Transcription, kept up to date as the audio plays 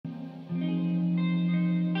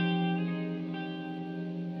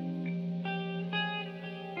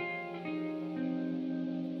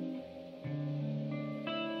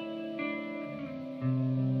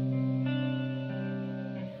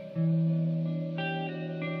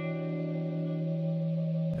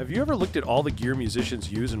Have you ever looked at all the gear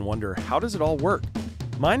musicians use and wonder, how does it all work?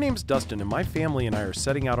 My name's Dustin, and my family and I are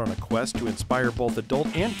setting out on a quest to inspire both adult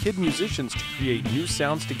and kid musicians to create new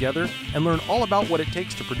sounds together and learn all about what it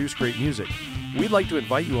takes to produce great music. We'd like to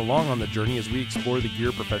invite you along on the journey as we explore the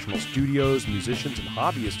gear professional studios, musicians, and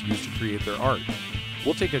hobbyists use to create their art.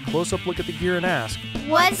 We'll take a close-up look at the gear and ask,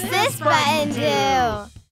 what's this button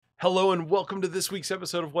do? Hello and welcome to this week's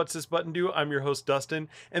episode of What's This Button Do? I'm your host, Dustin,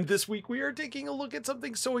 and this week we are taking a look at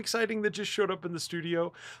something so exciting that just showed up in the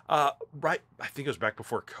studio. I think it was back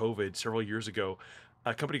before COVID, several years ago,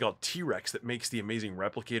 a company called T-Rex that makes the amazing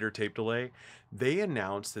replicator tape delay. They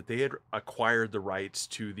announced that they had acquired the rights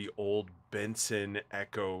to the old Binson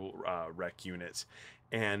Echorec units,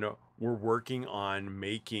 and we're working on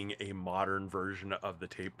making a modern version of the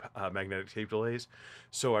magnetic tape delays.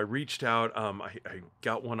 So I reached out. I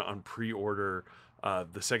got one on pre-order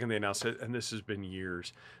the second they announced it, and this has been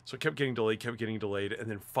years. So it kept getting delayed,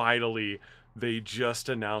 and then finally they just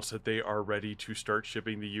announced that they are ready to start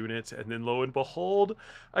shipping the units. And then lo and behold,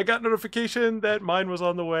 I got notification that mine was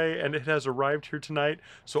on the way, and it has arrived here tonight.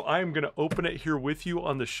 So I am going to open it here with you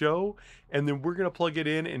on the show, and then we're going to plug it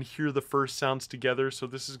in and hear the first sounds together. So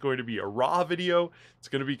this is going to be a raw video. It's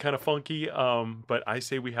going to be kind of funky, but I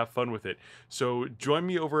say we have fun with it. So join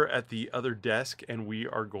me over at the other desk, and we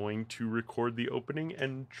are going to record the opening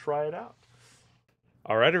and try it out.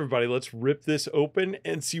 All right, everybody, let's rip this open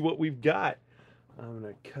and see what we've got. I'm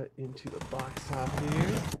going to cut into the box top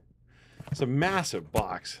here. It's a massive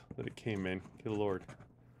box that it came in. Good Lord.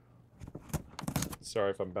 Sorry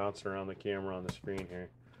if I'm bouncing around the camera on the screen here.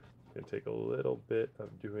 It's going to take a little bit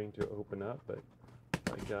of doing to open up, but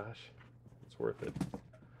my gosh, it's worth it.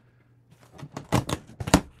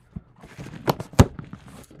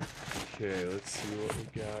 Okay, let's see what we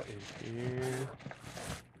got in here.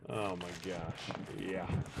 Oh my gosh, yeah.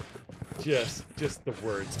 Just the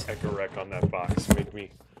words Echorec on that box make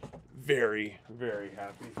me very, very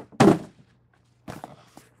happy.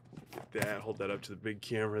 Get that, hold that up to the big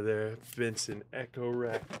camera there. Binson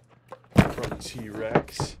Echorec from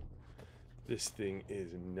T-Rex. This thing is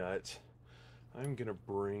nuts. I'm gonna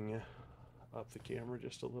bring up the camera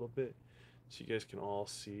just a little bit so you guys can all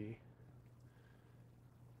see.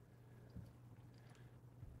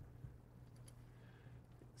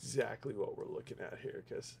 Exactly what we're looking at here,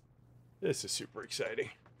 because this is super exciting.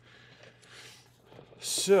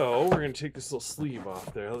 So we're going to take this little sleeve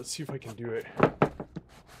off there. Let's see if I can do it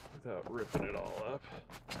without ripping it all up.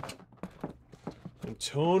 And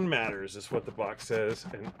tone matters is what the box says.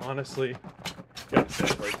 And honestly, gotta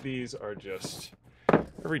say, like, these are just,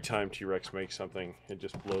 every time T-Rex makes something, it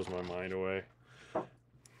just blows my mind away.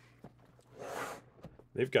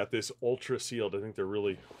 They've got this ultra sealed. I think they're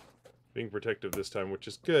really being protective this time, which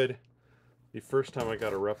is good. The first time I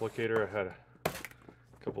got a replicator, I had a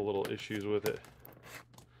couple little issues with it.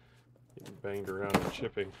 Getting banged around and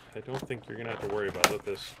chipping. I don't think you're gonna have to worry about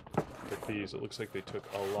this with these. It looks like they took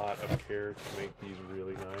a lot of care to make these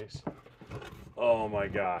really nice. Oh my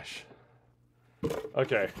gosh.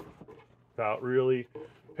 Okay. Without really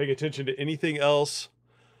paying attention to anything else,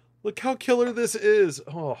 look how killer this is.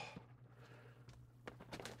 Oh.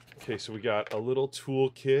 Okay, so we got a little tool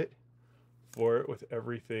kit for it with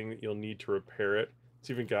everything that you'll need to repair it. It's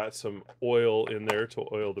even got some oil in there to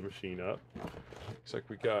oil the machine up. Looks like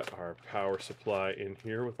we got our power supply in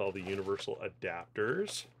here with all the universal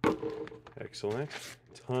adapters. Excellent.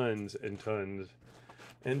 Tons and tons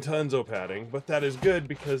and tons of padding, but that is good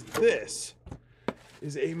because this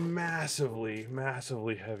is a massively,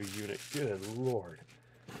 massively heavy unit. Good Lord.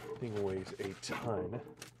 Thing weighs a ton.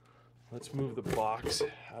 Let's move the box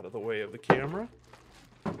out of the way of the camera.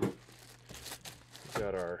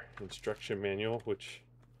 Got our instruction manual, which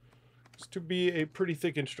is to be a pretty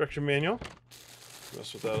thick instruction manual.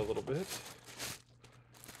 Mess with that a little bit.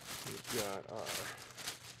 We've got our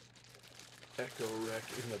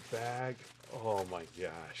Echorec in the bag. Oh my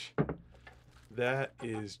gosh. That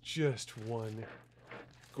is just one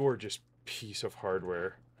gorgeous piece of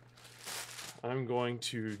hardware. I'm going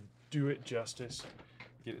to do it justice.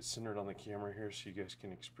 Get it centered on the camera here so you guys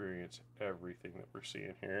can experience everything that we're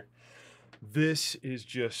seeing here. This is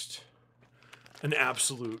just an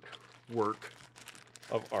absolute work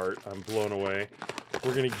of art. I'm blown away.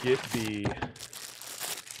 We're going to get the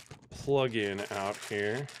plug-in out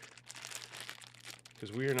here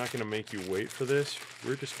because we are not going to make you wait for this.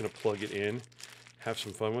 We're just going to plug it in, have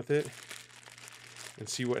some fun with it, and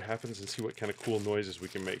see what happens and see what kind of cool noises we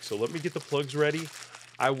can make. So let me get the plugs ready.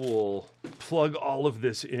 I will plug all of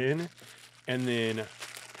this in, and then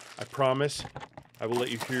I promise I will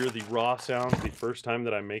let you hear the raw sounds the first time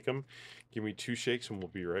that I make them. Give me 2 shakes and we'll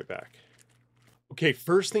be right back. Okay,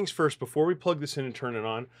 first things first, before we plug this in and turn it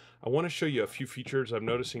on, I want to show you a few features I'm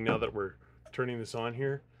noticing now that we're turning this on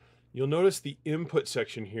here. You'll notice the input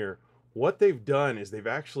section here. What they've done is they've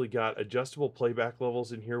actually got adjustable playback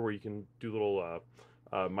levels in here where you can do little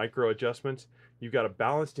micro adjustments. You've got a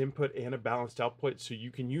balanced input and a balanced output, so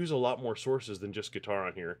you can use a lot more sources than just guitar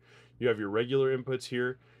on here. You have your regular inputs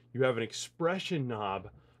here. You have an expression knob,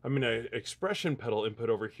 an expression pedal input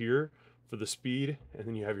over here for the speed, and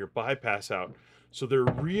then you have your bypass out. So there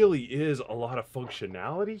really is a lot of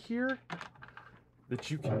functionality here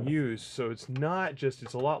that you can use. So it's not just,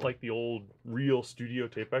 it's a lot like the old real studio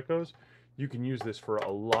tape echoes. You can use this for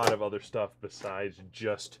a lot of other stuff besides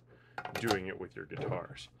just doing it with your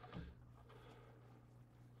guitars.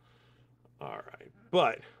 All right,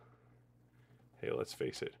 but hey, let's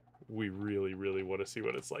face it, we really, really want to see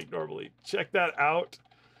what it's like normally. Check that out.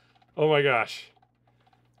 Oh my gosh.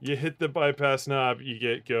 You hit the bypass knob, you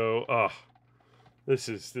get go. Oh, this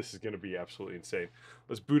is going to be absolutely insane.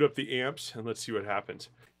 Let's boot up the amps and let's see what happens.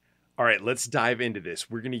 All right, let's dive into this.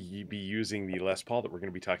 We're going to be using the Les Paul that we're going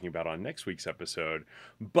to be talking about on next week's episode.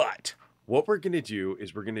 But what we're going to do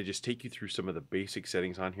is we're going to just take you through some of the basic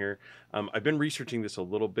settings on here. I've been researching this a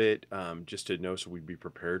little bit just to know so we'd be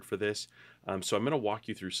prepared for this. So I'm going to walk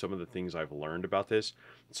you through some of the things I've learned about this.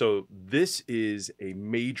 So this is a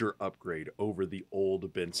major upgrade over the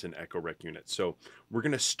old Binson Echorec unit. So we're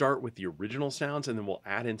going to start with the original sounds and then we'll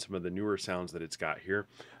add in some of the newer sounds that it's got here.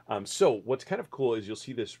 So what's kind of cool is you'll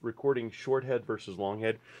see this recording short head versus long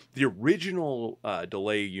head. The original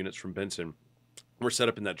delay units from Binson were set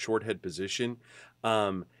up in that short head position.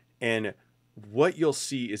 And what you'll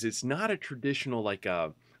see is it's not a traditional,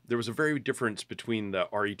 there was a very difference between the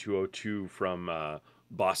RE202 from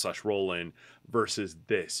Boss/Roland versus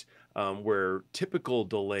this, where typical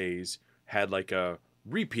delays had like a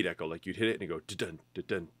repeat echo, like you'd hit it and it go da-dun,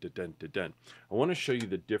 da-dun, da-dun, da-dun. I want to show you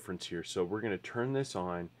the difference here. So we're going to turn this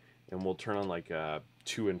on and we'll turn on like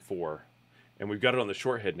 2 and 4. And we've got it on the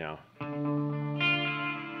short head now.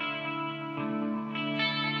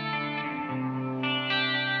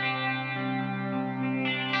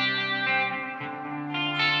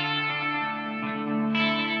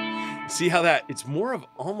 See how that, it's more of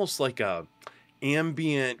almost like a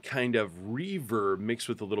ambient kind of reverb mixed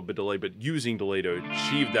with a little bit of delay, but using delay to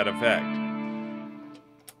achieve that effect.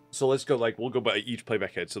 So let's go, we'll go by each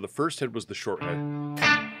playback head. So the first head was the short head.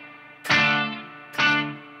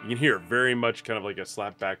 You can hear very much kind of like a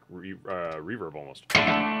slapback reverb almost.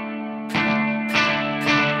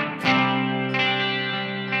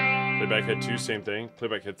 Playback head 2, same thing.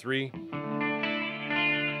 Playback head 3.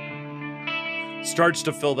 Starts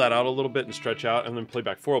to fill that out a little bit and stretch out, and then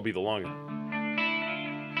playback 4 will be the longer.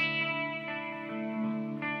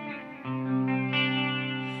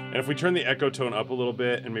 And if we turn the echo tone up a little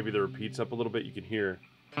bit and maybe the repeats up a little bit, you can hear.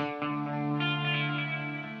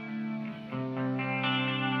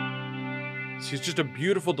 See, it's just a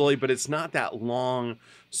beautiful delay, but it's not that long,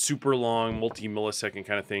 super long, multi-millisecond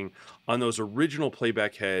kind of thing. On those original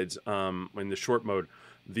playback heads, in the short mode,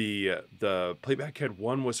 the playback head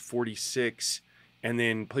 1 was 46, and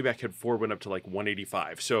then playback head 4 went up to like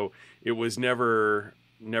 185. So it was never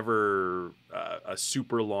a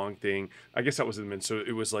super long thing. I guess that was in the min. So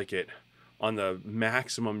it was like on the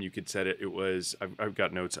maximum you could set it. It was, I've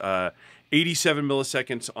got notes, 87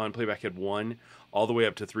 milliseconds on playback head 1, all the way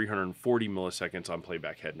up to 340 milliseconds on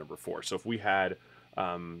playback head number 4. So if we had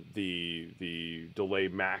the delay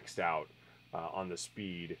maxed out on the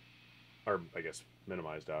speed, or I guess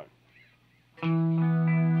minimized out.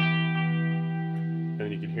 And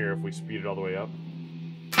then you can hear if we speed it all the way up.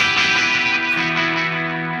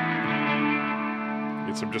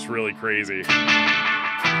 It's some just really crazy. But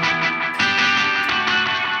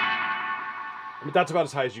that's about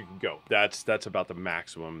as high as you can go. That's about the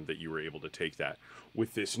maximum that you were able to take that.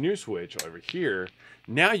 With this new switch over here,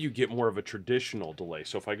 now you get more of a traditional delay.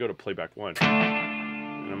 So if I go to playback 1,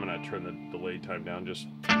 and I'm going to turn the delay time down just.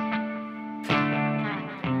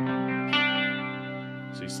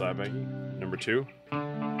 See slapbacking? Number 2.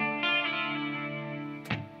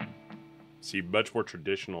 See, much more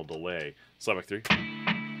traditional delay. Slapback 3. You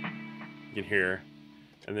can hear.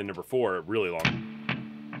 And then number 4, really long.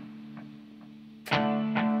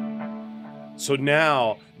 So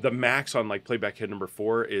now the max on like playback head number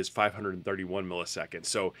 4 is 531 milliseconds.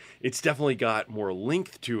 So it's definitely got more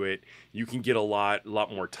length to it. You can get a lot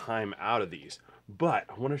more time out of these. But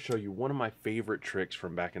I want to show you one of my favorite tricks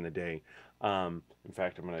from back in the day. In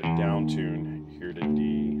fact, I'm going to down tune here to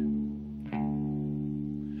D.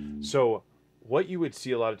 So what you would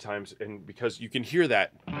see a lot of times, and because you can hear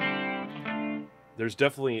that, There's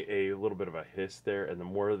definitely a little bit of a hiss there, and the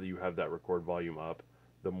more that you have that record volume up,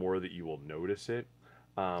 the more that you will notice it.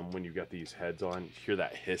 When you've got these heads on, you hear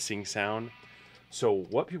that hissing sound. So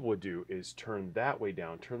what people would do is turn that way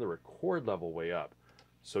down, turn the record level way up.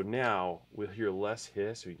 So now we'll hear less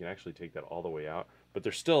hiss, so you can actually take that all the way out. But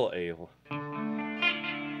there's still a...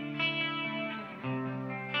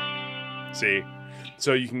 See?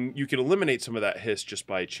 So you can eliminate some of that hiss just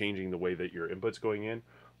by changing the way that your input's going in.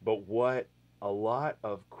 But what a lot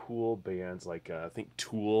of cool bands like I think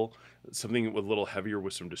Tool, something with a little heavier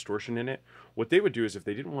with some distortion in it, what they would do is if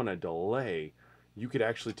they didn't want to delay, you could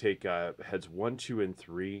actually take heads 1, 2, and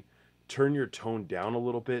 3, turn your tone down a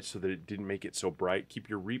little bit so that it didn't make it so bright. Keep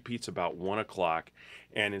your repeats about 1 o'clock,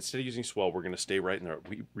 and instead of using swell, we're going to stay right in the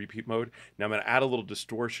repeat mode. Now I'm going to add a little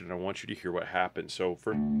distortion, and I want you to hear what happens. So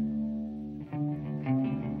for...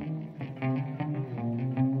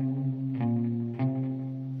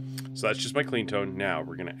 So that's just my clean tone. Now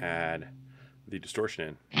we're going to add the distortion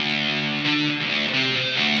in.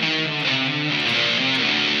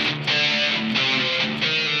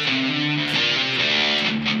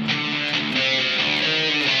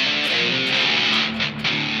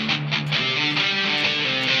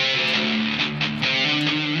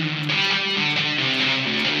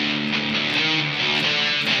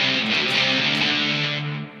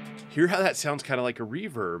 Hear how that sounds kind of like a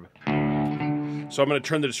reverb. So I'm going to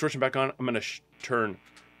turn the distortion back on. I'm going to turn.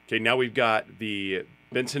 Okay, now we've got the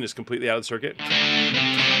Binson is completely out of the circuit. Now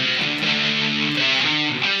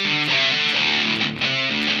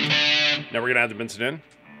we're going to add the Binson in.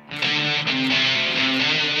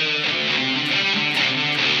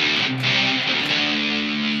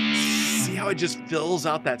 See how it just fills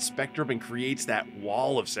out that spectrum and creates that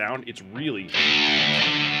wall of sound? It's really...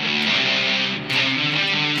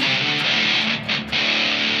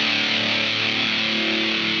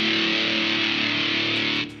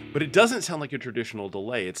 But it doesn't sound like a traditional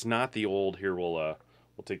delay. It's not the old, here we'll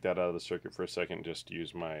take that out of the circuit for a second, just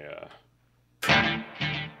use my,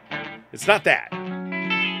 it's not that.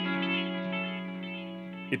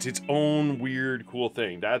 It's its own weird, cool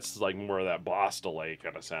thing. That's like more of that boss delay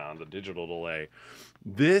kind of sound, the digital delay.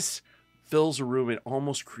 This fills a room and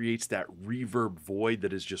almost creates that reverb void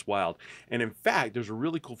that is just wild. And in fact, there's a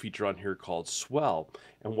really cool feature on here called swell.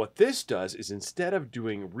 And what this does is instead of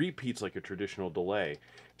doing repeats like a traditional delay,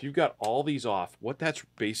 if you've got all these off, what that's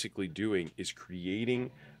basically doing is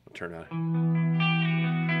creating, I'll turn on,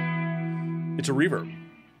 it's a reverb.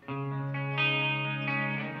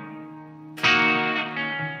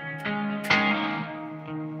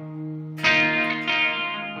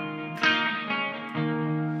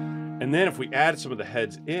 And then if we add some of the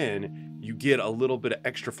heads in, you get a little bit of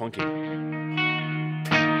extra funky.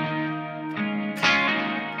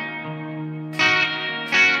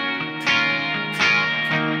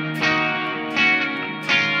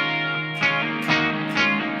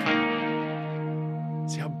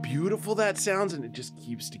 See how beautiful that sounds? And it just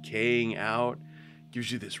keeps decaying out.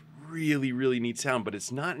 Gives you this really, really neat sound, but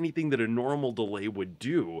it's not anything that a normal delay would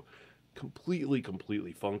do. Completely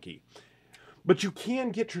funky. But you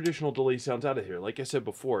can get traditional delay sounds out of here. Like I said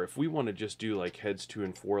before, if we want to just do like heads 2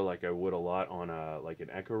 and 4 like I would a lot on like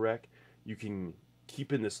an Echorec, you can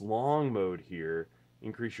keep in this long mode here,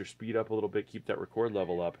 increase your speed up a little bit, keep that record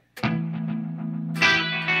level up.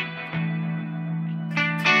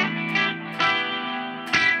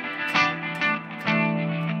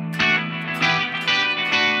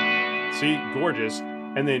 See, gorgeous.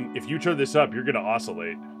 And then if you turn this up, you're going to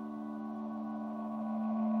oscillate.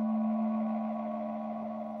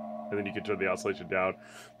 And then you can turn the oscillation down.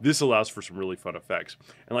 This allows for some really fun effects.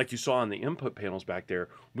 And like you saw on the input panels back there,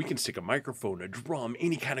 we can stick a microphone, a drum,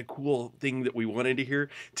 any kind of cool thing that we want into here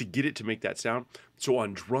to get it to make that sound. So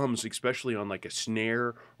on drums, especially on like a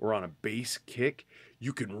snare or on a bass kick,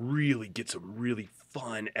 you can really get some really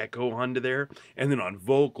fun echo onto there. And then on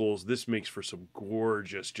vocals, this makes for some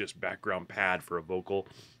gorgeous just background pad for a vocal.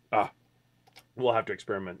 We'll have to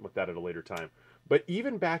experiment with that at a later time. But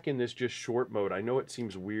even back in this just short mode, I know it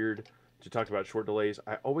seems weird to talk about short delays.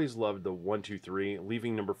 I always loved the 1, 2, 3,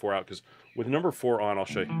 leaving number 4 out, because with number 4 on, I'll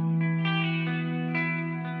show you.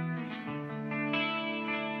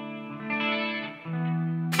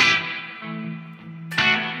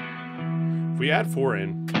 If we add 4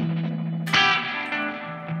 in,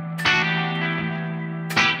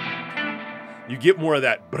 you get more of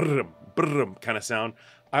that brum, brum kind of sound.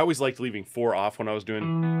 I always liked leaving 4 off when I was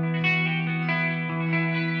doing...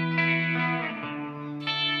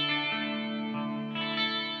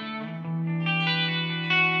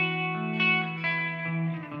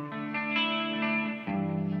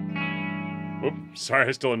 Whoop. Sorry,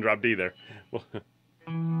 I still in drop D there.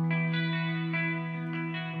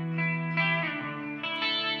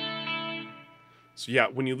 So yeah,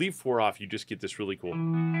 when you leave 4 off, you just get this really cool.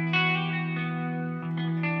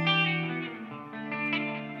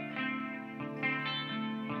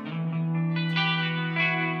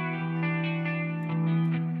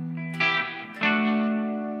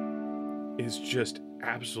 Is just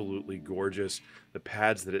absolutely gorgeous. The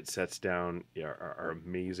pads that it sets down are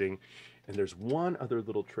amazing. And there's one other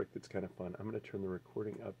little trick that's kind of fun. I'm going to turn the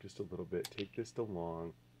recording up just a little bit. Take this to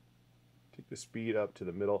long. Take the speed up to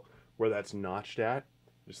the middle where that's notched at.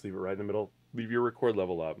 Just leave it right in the middle. Leave your record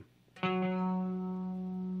level up. And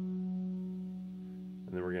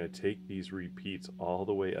then we're going to take these repeats all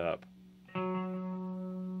the way up.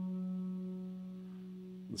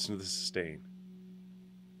 Listen to the sustain.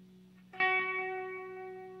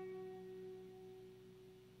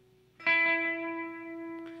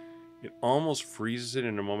 It almost freezes it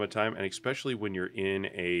in a moment of time, and especially when you're in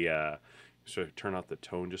a, so turn out the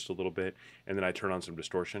tone just a little bit, and then I turn on some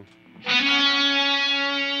distortion.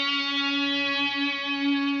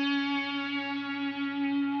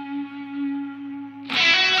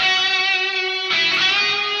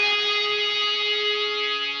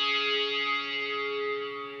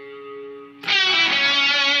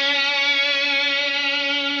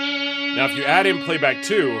 Now, if you add in playback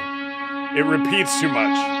 2, it repeats too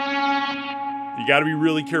much. You got to be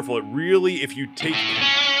really careful. It really, if you take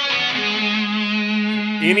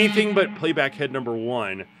anything but playback head number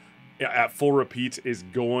 1 at full repeats, is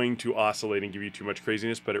going to oscillate and give you too much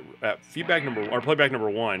craziness. But at feedback number or playback number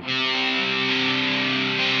 1,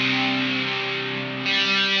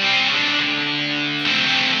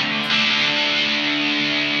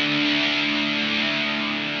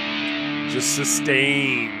 just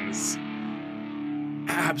sustains.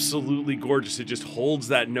 Absolutely gorgeous. It just holds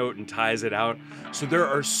that note and ties it out. So there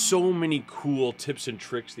are so many cool tips and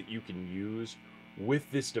tricks that you can use with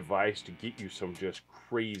this device to get you some just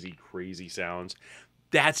crazy sounds.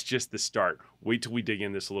 That's just the start. Wait till we dig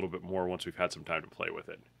in this a little bit more once we've had some time to play with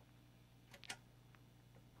it.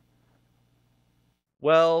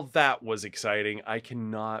 Well, that was exciting. I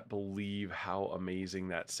cannot believe how amazing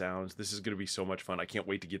that sounds. This is going to be so much fun. I can't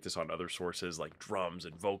wait to get this on other sources like drums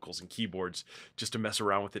and vocals and keyboards, just to mess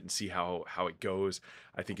around with it and see how it goes.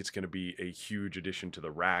 I think it's going to be a huge addition to the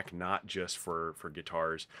rack, not just for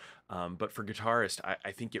guitars, but for guitarists.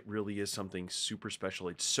 I think it really is something super special.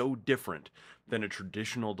 It's so different than a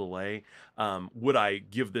traditional delay. Would I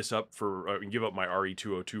give this up for give up my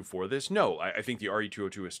RE202 for this? No, I think the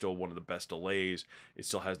RE202 is still one of the best delays. It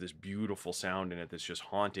still has this beautiful sound in it that's just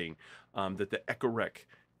haunting, that the Echorec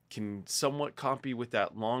can somewhat copy with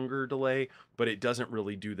that longer delay, but it doesn't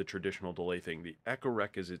really do the traditional delay thing. The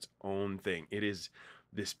Echorec is its own thing. It is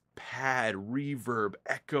this pad, reverb,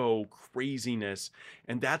 echo craziness,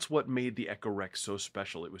 and that's what made the Echorec so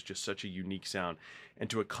special. It was just such a unique sound, and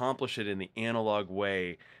to accomplish it in the analog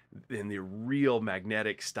way, in the real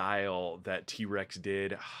magnetic style that T-Rex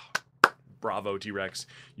did, bravo T-Rex,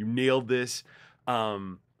 you nailed this.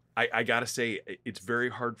 I gotta say, it's very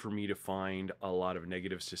hard for me to find a lot of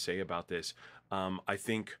negatives to say about this. I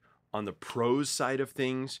think on the pros side of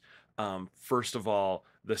things, first of all,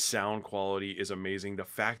 the sound quality is amazing. The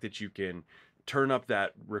fact that you can turn up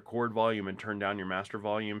that record volume and turn down your master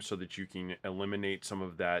volume so that you can eliminate some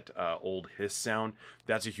of that old hiss sound,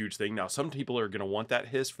 that's a huge thing. Now, some people are going to want that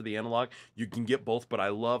hiss for the analog. You can get both, but I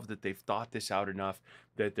love that they've thought this out enough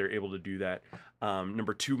that they're able to do that.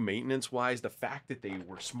 Number 2, maintenance-wise, the fact that they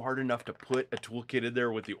were smart enough to put a toolkit in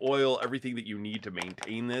there with the oil, everything that you need to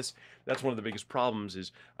maintain this. That's one of the biggest problems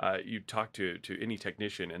is you talk to any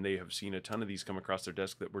technician, and they have seen a ton of these come across their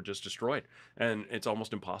desk that were just destroyed. And it's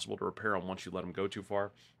almost impossible to repair them once you let them go too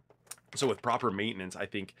far. So with proper maintenance, I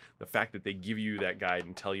think the fact that they give you that guide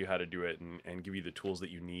and tell you how to do it and give you the tools that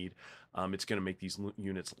you need, it's going to make these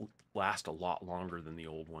units last a lot longer than the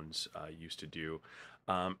old ones used to do.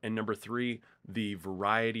 And number 3, the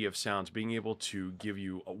variety of sounds, being able to give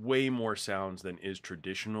you way more sounds than is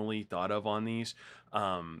traditionally thought of on these.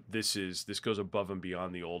 This goes above and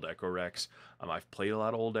beyond the old Echorecs. I've played a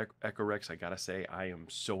lot of old Echorecs. I gotta say, I am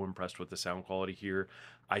so impressed with the sound quality here.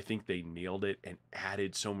 I think they nailed it and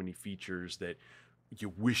added so many features that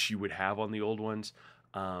you wish you would have on the old ones.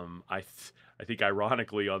 I think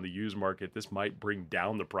ironically on the used market, this might bring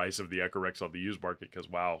down the price of the Echorecs on the used market, because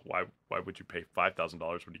wow, why would you pay $5,000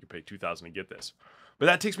 when you can pay $2,000 and get this? But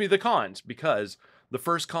that takes me to the cons, because the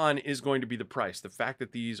first con is going to be the price. The fact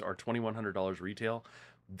that these are $2,100 retail,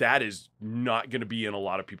 that is not going to be in a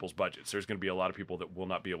lot of people's budgets. There's going to be a lot of people that will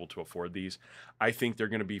not be able to afford these. I think they're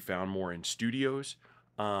going to be found more in studios.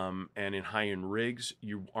 And in high-end rigs,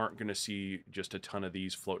 you aren't going to see just a ton of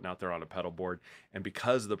these floating out there on a pedal board. And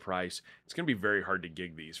because of the price, it's going to be very hard to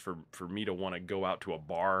gig these. For me to want to go out to a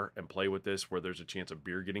bar and play with this where there's a chance of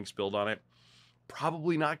beer getting spilled on it,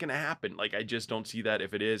 probably not going to happen. Like, I just don't see that.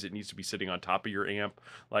 If it is, it needs to be sitting on top of your amp,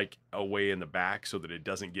 like away in the back, so that it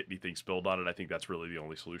doesn't get anything spilled on it. I think that's really the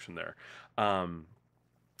only solution there.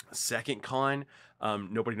 Second con,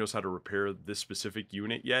 nobody knows how to repair this specific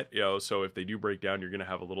unit yet, so if they do break down, you're going to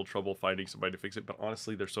have a little trouble finding somebody to fix it. But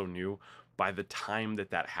honestly, they're so new. By the time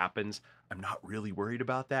that happens, I'm not really worried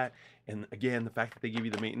about that. And again, the fact that they give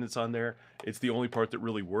you the maintenance on there, it's the only part that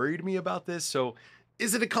really worried me about this. So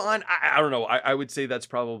is it a con? I don't know. I would say that's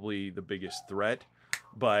probably the biggest threat,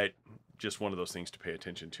 but just one of those things to pay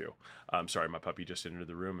attention to. Sorry, my puppy just entered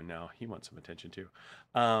the room and now he wants some attention too.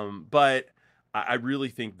 But I really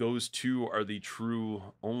think those two are the true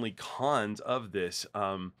only cons of this.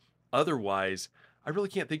 Otherwise, I really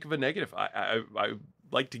can't think of a negative. I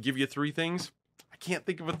like to give you three things. I can't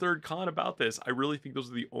think of a third con about this. I really think those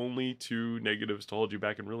are the only two negatives to hold you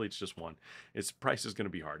back, and really it's just one. Its price is going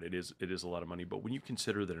to be hard. It is a lot of money, but when you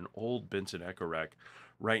consider that an old Binson Echorec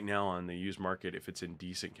right now on the used market, if it's in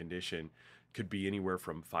decent condition, could be anywhere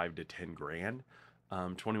from $5 to $10 grand.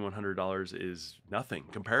 $2,100 is nothing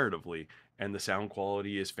comparatively, and the sound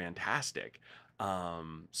quality is fantastic.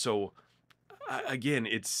 So again,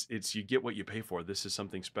 it's you get what you pay for. This is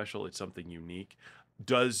something special. It's something unique.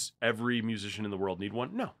 Does every musician in the world need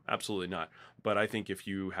one? No, absolutely not. But I think if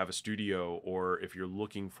you have a studio, or if you're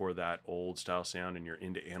looking for that old style sound and you're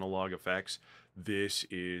into analog effects, this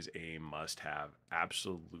is a must-have.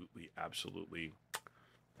 Absolutely, absolutely.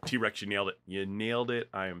 T-Rex, you nailed it. You nailed it.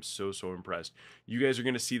 I am so impressed. You guys are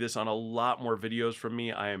going to see this on a lot more videos from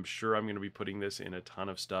me. I am sure I'm going to be putting this in a ton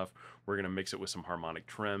of stuff. We're going to mix it with some harmonic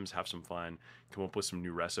trims, have some fun, come up with some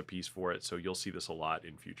new recipes for it. So you'll see this a lot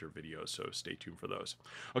in future videos. So stay tuned for those.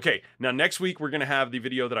 Okay, now next week, we're going to have the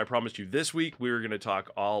video that I promised you this week. We're going to talk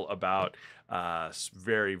all about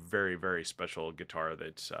very, very, very special guitar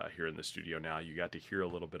that's here in the studio now. You got to hear a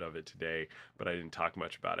little bit of it today, but I didn't talk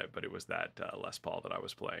much about it. But it was that Les Paul that I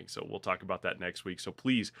was playing. So we'll talk about that next week. So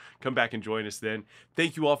please come back and join us then.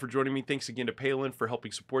 Thank you all for joining me. Thanks again to Palen for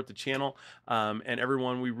helping support the channel. And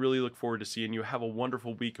everyone, we really look forward to seeing you. Have a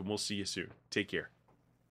wonderful week, and we'll see you soon. Take care.